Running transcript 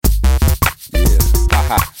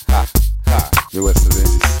Midwest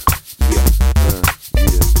Avengers.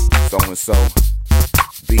 Yeah, so and so.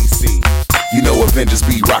 BC. You know Avengers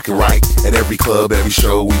be rockin' right. At every club, every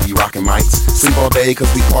show, we be rockin' mics. Sleep all day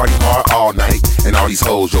cause we party hard all night. And all these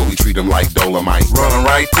hoes, yo, we treat them like Dolomite. Running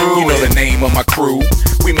right through You know the name of my crew.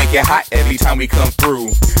 We make it hot every time we come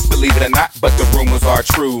through. Believe it or not, but the rumors are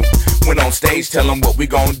true. When on stage, tell them what we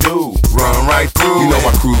gon' do. Run right through. You know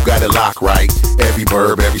my crew got it locked right. Every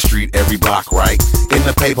burb, every street, every block right. In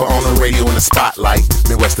the paper, on the radio, in the spotlight.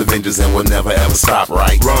 Midwest Avengers and we'll never ever stop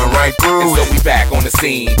right. Run right through. And so we back on the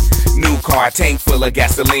scene. New car, tank full of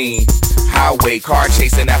gasoline. Highway, car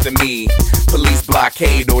chasing after me. Police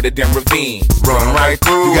blockade or the dim ravine. Run right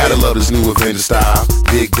through. You gotta love this new Avenger style.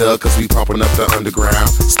 Big Doug cause we pumping up the underground.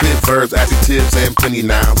 Spit verbs, adjectives, and plenty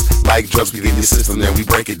nouns. Like drugs, we get in your system, then we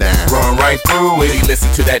break it down. Run right through. When you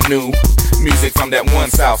listen to that new music from that one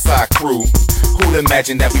Southside crew. Who'd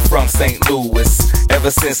imagine that we from St. Louis? Ever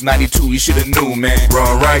since 92, you shoulda knew, man.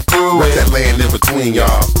 Run right through. Let that land in between,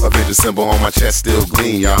 y'all. Avenger symbol on my chest still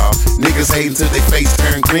gleam, y'all. Niggas hating till they face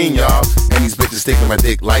turn green, y'all. And these bitches sticking my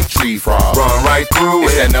dick like tree frog. Run right through.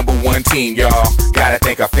 It's that #1 team, y'all. Gotta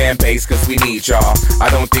thank our fan base, cause we need y'all. I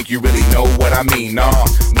don't think you really know what I mean, nah.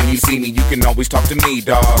 When you see me, you can always talk to me,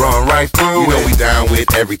 dawg. Run right through. You know we down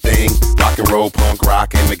with everything. Rock and roll, punk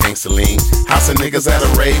rock, and the gangster lean. House of niggas at a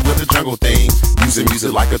rave with a jungle thing. Using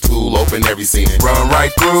music like a tool, open every scene. Run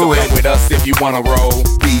right through so come with us if you wanna roll.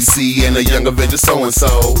 BC and the young Avenger so and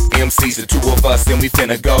so. MC's the two of us and we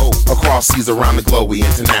finna go across seas around the globe, we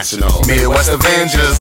international. Midwest Avengers.